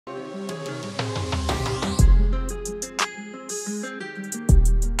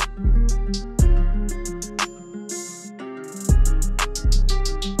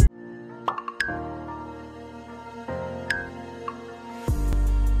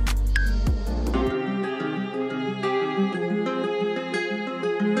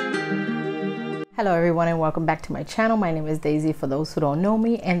Hello everyone and welcome back to my channel. My name is Daisy for those who don't know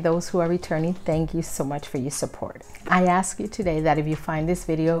me, and those who are returning, thank you so much for your support. I ask you today that if you find this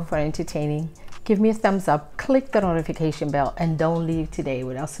video for entertaining, give me a thumbs up, click the notification bell, and don't leave today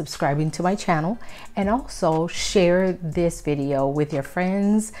without subscribing to my channel. And also share this video with your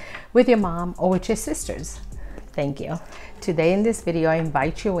friends, with your mom, or with your sisters. Thank you. Today in this video, I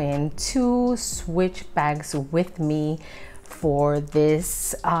invite you in to switch bags with me for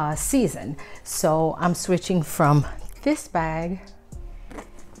this season. So I'm switching from this bag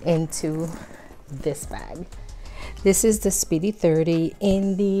into this bag. This is the Speedy 30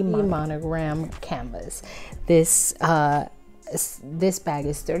 in the monogram canvas. This bag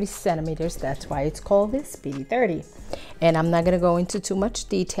is 30 centimeters. That's why it's called this Speedy 30. And I'm not going to go into too much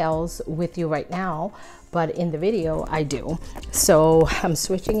details with you right now, but in the video I do. So I'm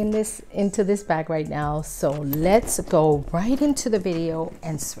switching into this bag right now. So let's go right into the video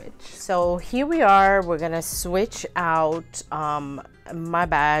and switch. So here we are. We're gonna switch out my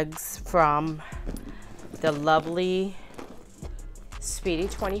bags from the lovely Speedy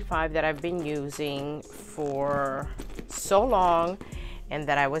 25 that I've been using for so long and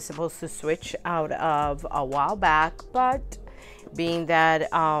that I was supposed to switch out of a while back, but being that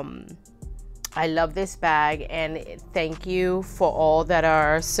I love this bag, and thank you for all that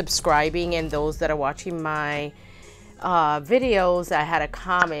are subscribing and those that are watching my videos. I had a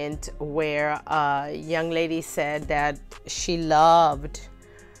comment where a young lady said that she loved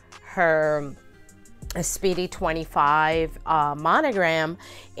her Speedy 25 monogram,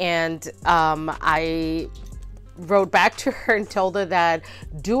 and I wrote back to her and told her that,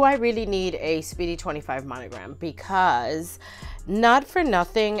 do I really need a Speedy 25 monogram? Because not for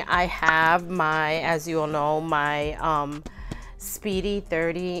nothing, I have my, as you all know, my Speedy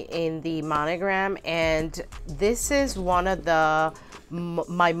 30 in the monogram, and this is one of the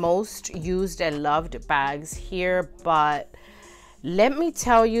my most used and loved bags here. But let me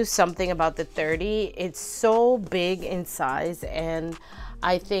tell you something about the 30. It's so big in size, and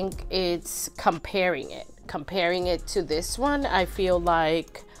I think it's comparing it to this one, I feel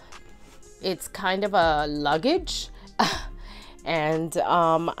like it's kind of a luggage. And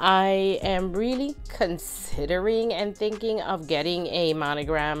I am really considering and thinking of getting a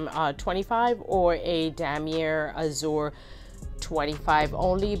monogram 25 or a Damier Azur 25,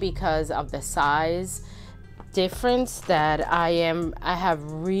 only because of the size difference that I have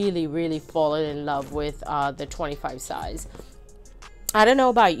really fallen in love with the 25 size. I don't know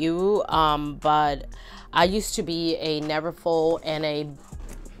about you, but I used to be a Neverfull and a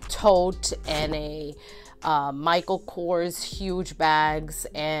tote and a Michael Kors huge bags,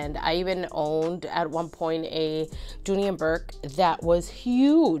 and I even owned at one point a Dooney & Bourke that was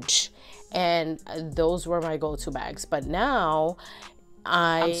huge, and those were my go-to bags. But now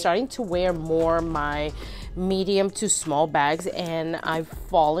I'm starting to wear more my medium to small bags, and I've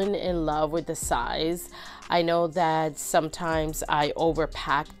fallen in love with the size. I know that sometimes I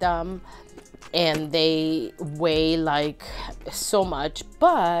overpack them and they weigh like so much,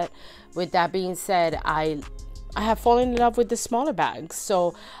 but with that being said, I have fallen in love with the smaller bags.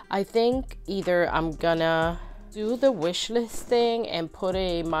 So I think either I'm gonna do the wish list thing and put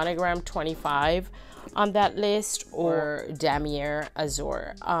a monogram 25 on that list, or Damier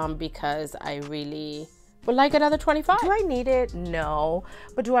Azur, because I really would like another 25. Do I need it? No.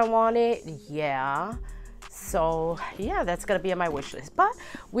 But do I want it? Yeah. So yeah, that's gonna be on my wish list. But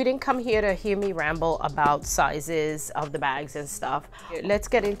we didn't come here to hear me ramble about sizes of the bags and stuff. Let's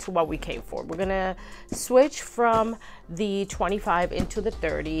get into what we came for. We're gonna switch from the 25 into the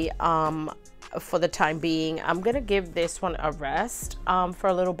 30 for the time being. I'm gonna give this one a rest for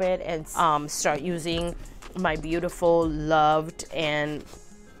a little bit and start using my beautiful, loved, and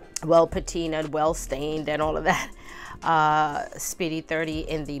well patinaed, well stained, and all of that Speedy 30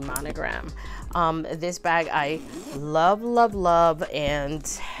 in the monogram. This bag I love,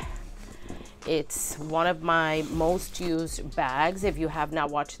 and it's one of my most used bags. If you have not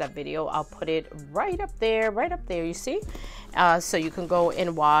watched that video, I'll put it right up there, you see, so you can go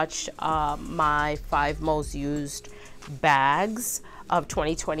and watch my 5 most used bags of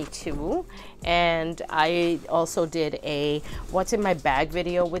 2022. And I also did a what's in my bag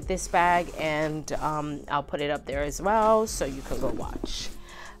video with this bag, and I'll put it up there as well, so you can go watch.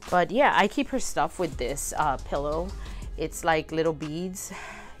 But yeah, I keep her stuff with this pillow. It's like little beads.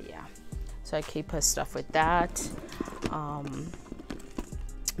 Yeah, so I keep her stuff with that.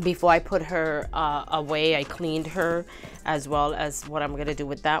 Before I put her away, I cleaned her, as well as what I'm gonna do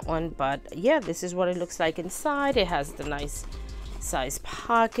with that one. But yeah, this is what it looks like inside. It has the nice size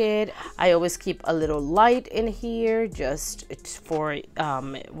pocket. I always keep a little light in here just for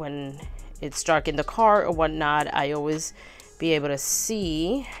when it's dark in the car or whatnot, I always be able to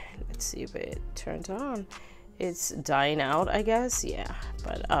see. Let's see if it turns on. It's dying out, I guess. Yeah,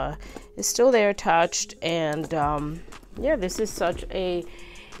 but it's still there attached. And yeah, this is such a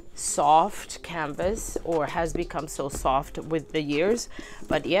soft canvas, or has become so soft with the years.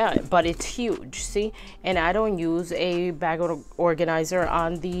 But yeah, but it's huge, see? And I don't use a bag organizer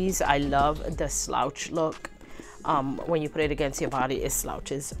on these. I love the slouch look. When you put it against your body, it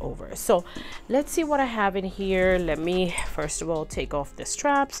slouches over. So let's see what I have in here. Let me first of all take off the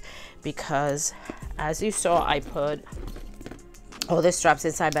straps, because as you saw, I put all the straps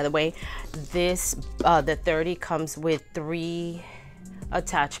inside. By the way, this the 30 comes with 3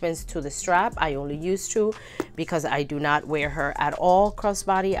 attachments to the strap. I only use 2 because I do not wear her at all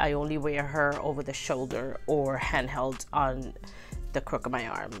crossbody. I only wear her over the shoulder or handheld on the crook of my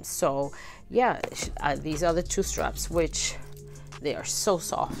arm. So yeah, these are the 2 straps, which they are so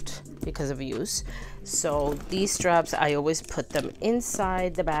soft because of use. So these straps, I always put them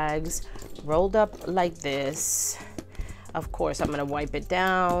inside the bags, rolled up like this. Of course, I'm gonna wipe it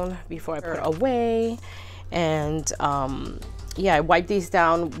down before I put it away. And yeah, I wipe these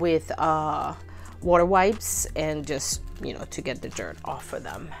down with water wipes, and just, you know, to get the dirt off of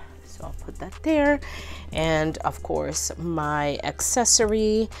them. So I'll put that there. And of course, my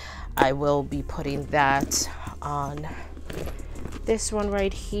accessory, I will be putting that on this one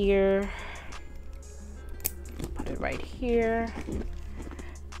right here. Put it right here,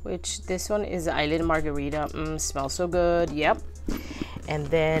 which this one is Island Margarita. Smells so good. Yep. And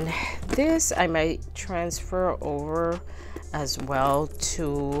then this I might transfer over as well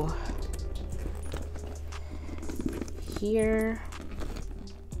to here.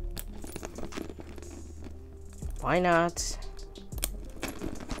 Why not?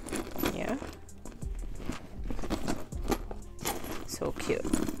 Yeah. So cute.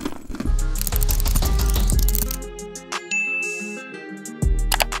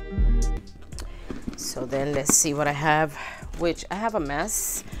 So then let's see what I have, which I have a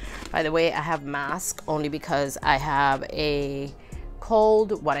mess. By the way, I have mask only because I have a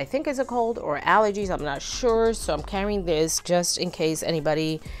cold, what I think is a cold or allergies, I'm not sure. So I'm carrying this just in case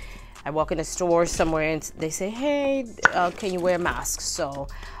anybody, I walk in a store somewhere and they say, hey, can you wear masks? So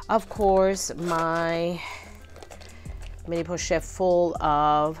of course, my mini pochette full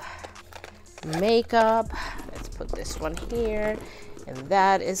of makeup. Let's put this one here, and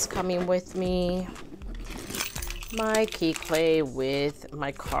that is coming with me. My key clay with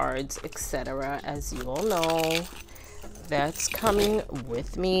my cards, etc. As you all know, that's coming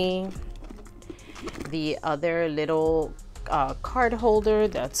with me. The other little card holder,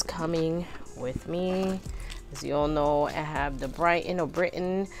 that's coming with me. As you all know, I have the Brighton or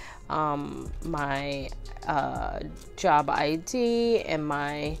Britain, my job ID, and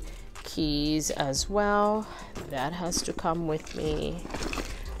my keys as well. That has to come with me.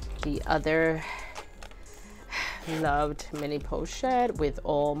 The other loved mini pochette with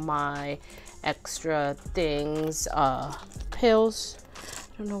all my extra things, pills.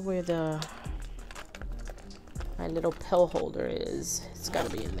 I don't know where my little pill holder is. It's got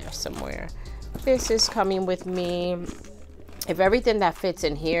to be in there somewhere. This is coming with me. If everything that fits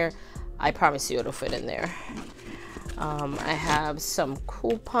in here, I promise you it'll fit in there. I have some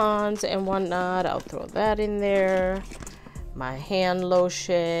coupons and whatnot. I'll throw that in there. My hand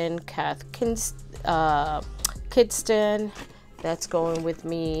lotion, Kidston, that's going with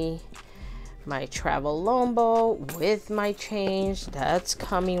me. My travel lombo with my change, that's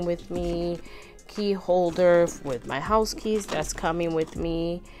coming with me. Key holder with my house keys, that's coming with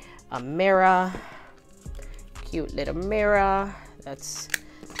me. A mirror, cute little mirror, that's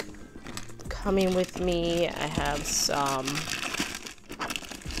coming with me. I have some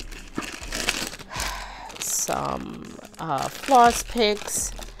floss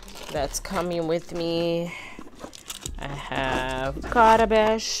picks, that's coming with me. I have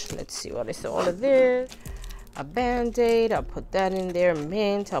Carabash. Let's see what is all of this. A Band-Aid, I'll put that in there.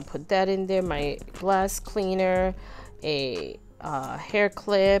 Mint, I'll put that in there. My glass cleaner, a hair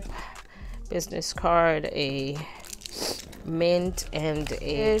clip, business card, a mint, and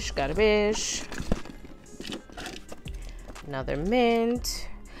a garbage. Another mint.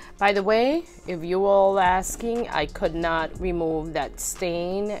 By the way, if you all asking, I could not remove that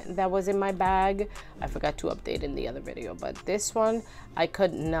stain that was in my bag. I forgot to update in the other video, but this one, I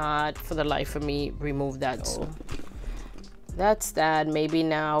could not for the life of me remove that. So that's that. Maybe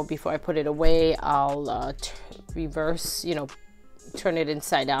now before I put it away, I'll reverse, you know, turn it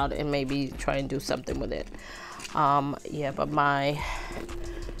inside out and maybe try and do something with it. Yeah, but my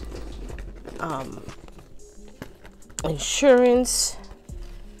insurance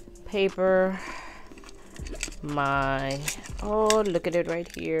paper, my, oh, look at it right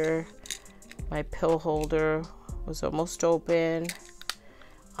here. My pill holder was almost open.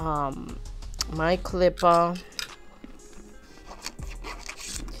 My clipper.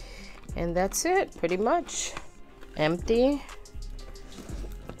 And that's it, pretty much. Empty.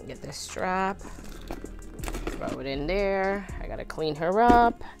 Get the strap. Throw it in there. I gotta clean her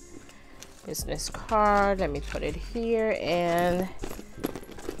up. Business card. Let me put it here. And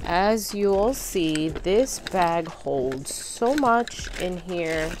as you'll see, this bag holds so much in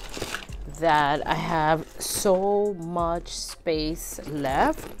here that I have so much space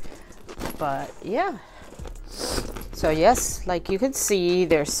left. But yeah. So yes, like you can see,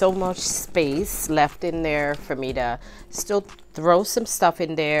 there's so much space left in there for me to still throw some stuff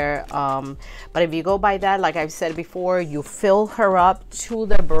in there. But if you go by that, like I've said before, you fill her up to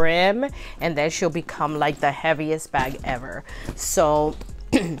the brim and then she'll become like the heaviest bag ever. So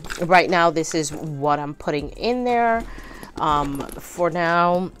right now, this is what I'm putting in there. For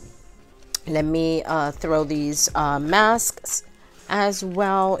now, let me throw these masks as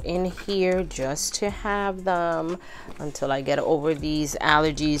well in here just to have them until I get over these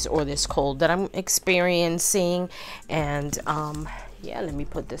allergies or this cold that I'm experiencing. And yeah, let me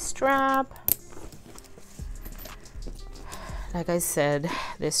put the strap. Like I said,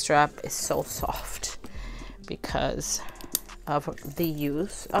 this strap is so soft because of the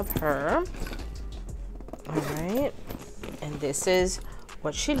use of her. All right, and this is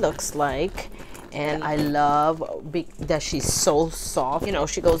what she looks like. And I love that she's so soft. You know,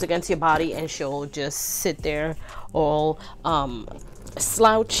 she goes against your body and she'll just sit there all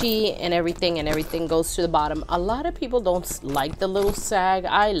slouchy and everything goes to the bottom. A lot of people don't like the little sag.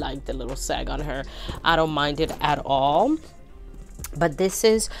 I like the little sag on her. I don't mind it at all. But this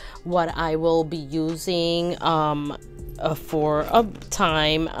is what I will be using for a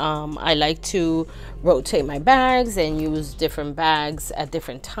time. I like to rotate my bags and use different bags at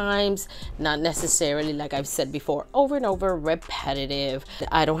different times, not necessarily, like I've said before, over and over repetitive.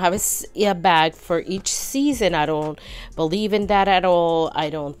 I don't have a bag for each season. I don't believe in that at all.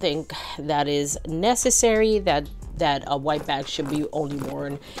 I don't think that is necessary, that a white bag should be only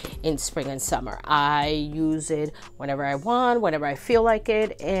worn in spring and summer. I use it whenever I want, whenever I feel like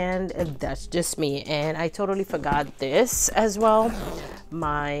it, and that's just me. And I totally forgot this as well,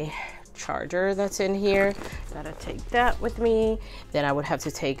 my charger that's in here. Gotta take that with me. Then I would have to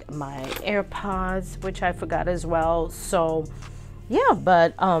take my AirPods, which I forgot as well. So yeah,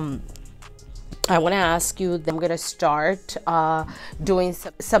 but I want to ask you, I'm going to start doing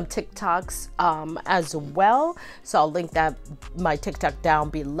some TikToks as well. So I'll link my TikTok down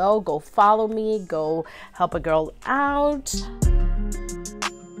below. Go follow me. Go help a girl out.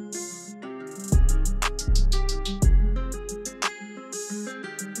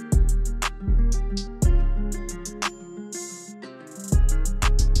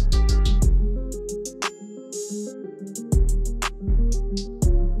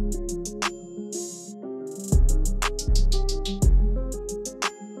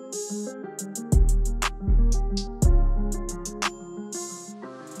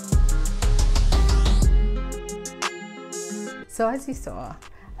 So as you saw,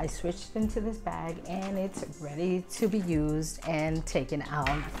 I switched into this bag and it's ready to be used and taken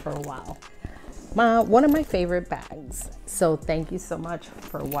out for a while. One of my favorite bags. So thank you so much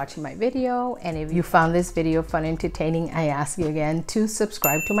for watching my video. And if you found this video fun and entertaining, I ask you again to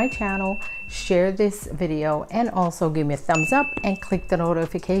subscribe to my channel, share this video, and also give me a thumbs up and click the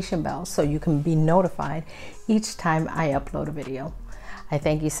notification bell so you can be notified each time I upload a video. I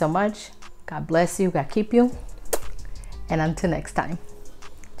thank you so much. God bless you. God keep you. And until next time.